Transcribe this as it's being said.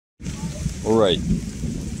All right.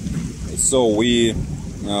 So we,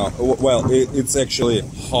 well, it's actually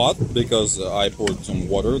hot because I poured some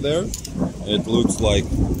water there. It looks like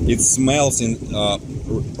it smells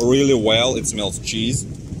really well. It smells cheese.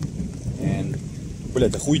 And,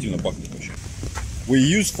 блять, охуительно пахнет вообще. We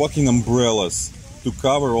use fucking umbrellas to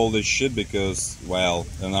cover all this shit because, well,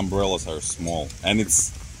 and umbrellas are small. And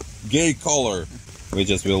it's gay color. We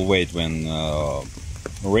just will wait when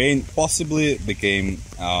rain possibly became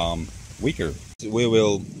weaker. We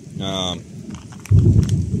will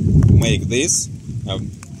make this,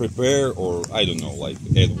 prepare, or I don't know, like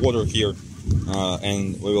add water here,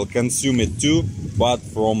 and we will consume it too, but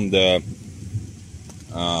from the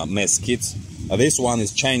mess kit. This one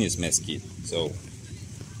is Chinese mess kit, so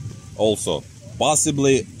also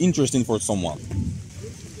possibly interesting for someone.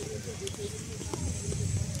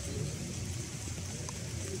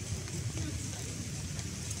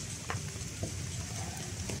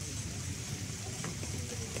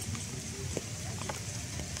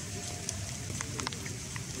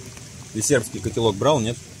 Ты сербский котелок брал,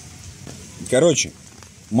 нет? Короче,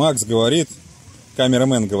 Макс говорит,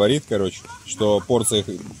 камерамен говорит, короче, что порции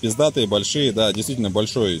пиздатые, большие, да, действительно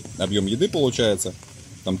большой объем еды получается,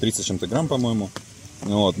 там 30 чем-то грамм, по-моему.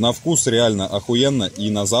 Вот, на вкус реально охуенно и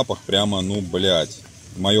на запах прямо, ну, блядь,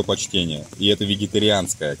 мое почтение. И это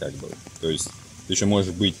вегетарианское, как бы, то есть ты еще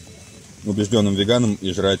можешь быть убежденным веганом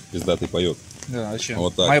и жрать пиздатый паёк. Да, вообще,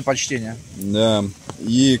 вот так. Мое почтение. Да,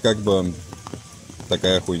 и как бы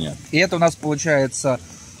такая хуйня. И это у нас получается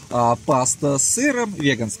паста с сыром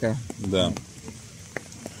веганская. Да.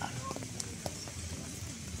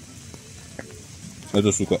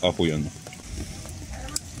 Это, сука, охуенно.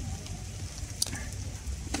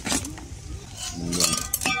 Да.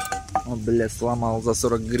 О, блядь, сломал за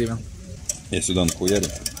 40 гривен. Я сюда нахуярю.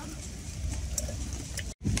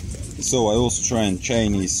 So I also tried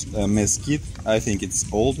Chinese mess kit. I think it's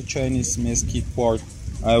all the Chinese mess kit part.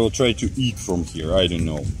 I will try to eat from here. I don't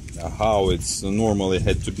know how it's normally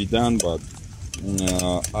had to be done, but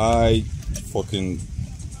I fucking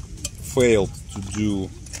failed to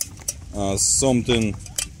do something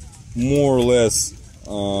more or less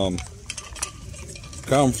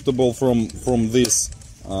comfortable from this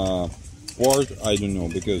part. I don't know,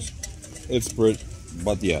 because it's pretty,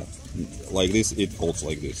 but yeah, like this, it holds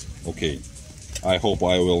like this. Okay, I hope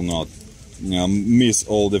I will not miss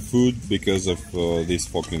all the food because of this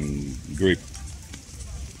fucking grip.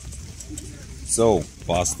 So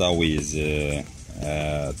pasta with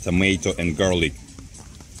tomato and garlic.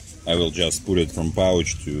 I will just put it from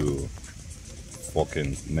pouch to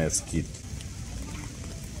fucking mess kit.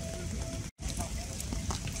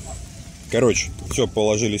 Короче, все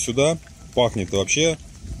положили сюда. Пахнет вообще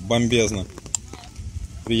бомбезно.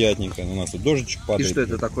 Приятненько. У нас тут дождичек падает. И что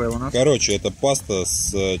это такое у нас? Короче, это паста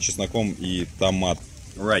с чесноком и томат.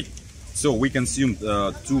 Right. So we consumed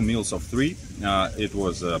 2 meals of 3. It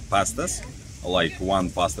was pastas, like one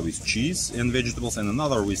pasta with cheese and vegetables, and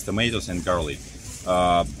another with tomatoes and garlic.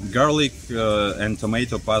 Garlic and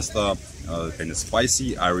tomato pasta, kind of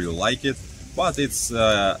spicy. I really like it, but it's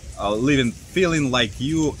feeling like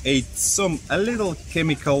you ate a little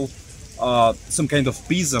chemical. Some kind of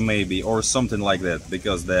pizza maybe, or something like that,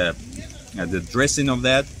 because the dressing of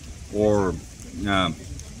that, or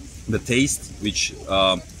the taste which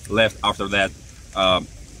left after that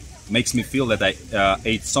makes me feel that I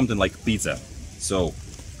ate something like pizza. So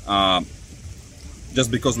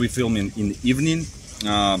just because we film in the evening,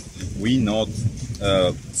 we not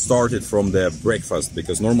started from the breakfast,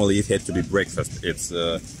 because normally it had to be breakfast. It's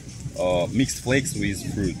mixed flakes with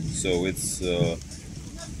fruit, so it's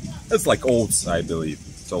like oats, I believe.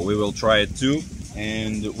 So we will try it too,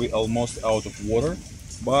 and we almost out of water,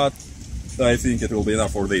 but I think it will be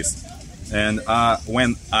enough for this. And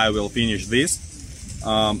when I will finish this,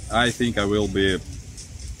 I think I will be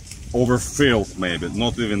overfilled, maybe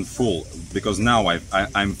not even full, because now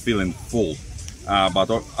I'm feeling full. But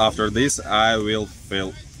after this, I will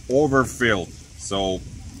feel overfilled. So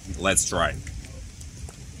let's try.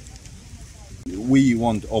 We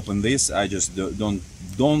won't open this. I just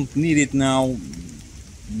don't need it now.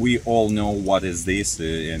 We all know what is this,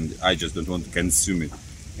 and I just don't want to consume it.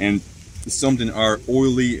 And something are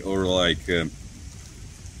oily or like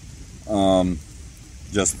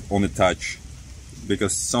just on a touch,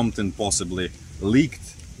 because something possibly leaked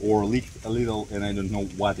a little, and I don't know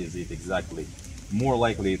what is it exactly. More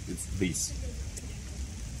likely it's this.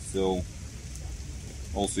 So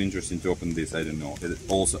also interesting to open this. I don't know. It's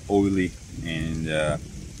also oily and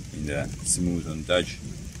smooth on touch.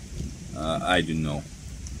 I don't know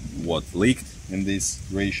what leaked in this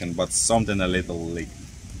ration, but something a little leaked.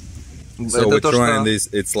 So we're trying this.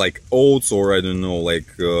 It's like oats, or I don't know, like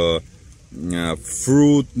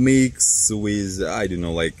fruit mix with, I don't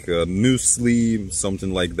know, like muesli,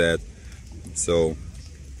 something like that. So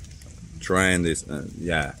trying this.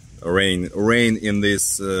 Yeah, rain in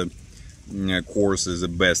this course is the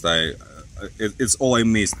best. It's all I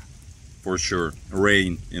missed for sure.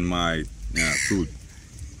 Rain in my food.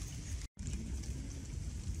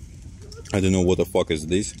 I don't know what the fuck is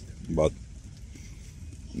this, but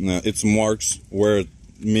it's marks where it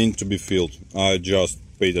meant to be filled. I just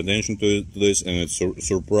paid attention to this, and it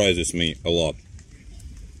surprises me a lot.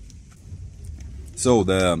 So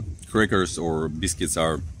the crackers or biscuits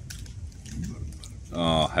are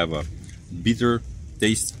have a bitter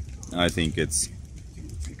taste. I think it's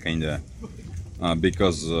kinda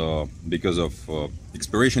because of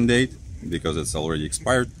expiration date, because it's already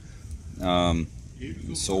expired.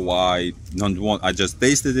 So I don't want. I just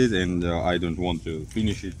tasted it, and I don't want to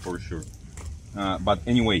finish it for sure. But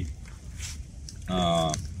anyway,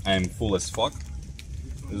 I'm full as fuck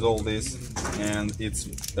with all this, and it's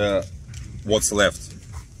what's left.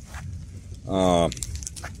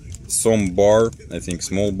 Some bar, I think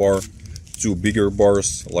small bar, 2 bigger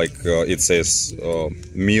bars, like it says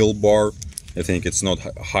meal bar. I think it's not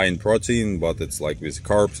high in protein, but it's like with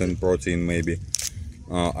carbs and protein maybe.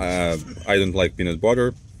 I don't like peanut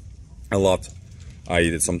butter a lot. I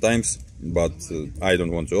eat it sometimes, but I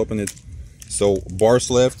don't want to open it. So bars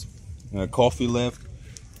left, coffee left,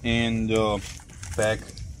 and pack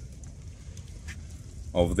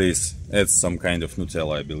of this. It's some kind of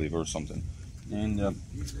Nutella, I believe, or something. And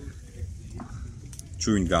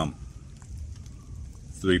chewing gum.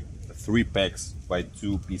 Three packs by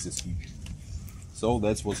 2 pieces each. So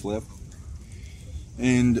that's what's left.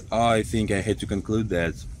 And I think I had to conclude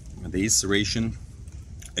that this ration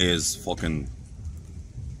is fucking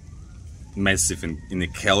massive in the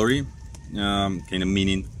calorie kind of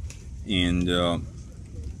meaning, and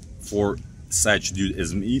for such dude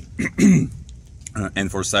as me and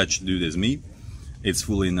for such dude as me, it's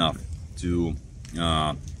fully enough to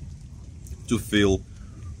feel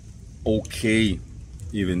okay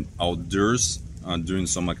even outdoors doing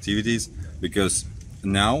some activities, because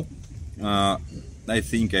now I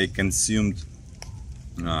think I consumed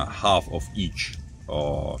half of each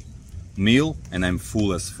meal, and I'm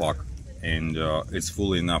full as fuck, and it's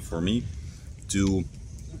fully enough for me to,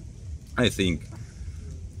 I think,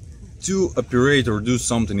 to operate or do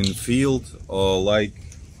something in the field like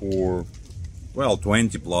for, well,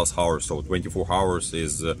 20 plus hours. So 24 hours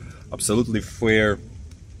is absolutely fair.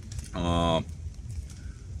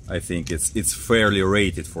 I think it's fairly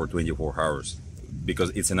rated for 24 hours because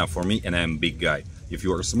it's enough for me, and I'm a big guy. If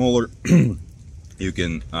you are smaller, you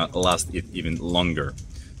can last it even longer.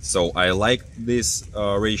 So I like this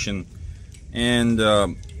ration, and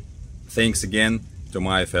thanks again to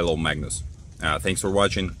my fellow Magnus. Thanks for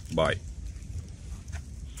watching. Bye.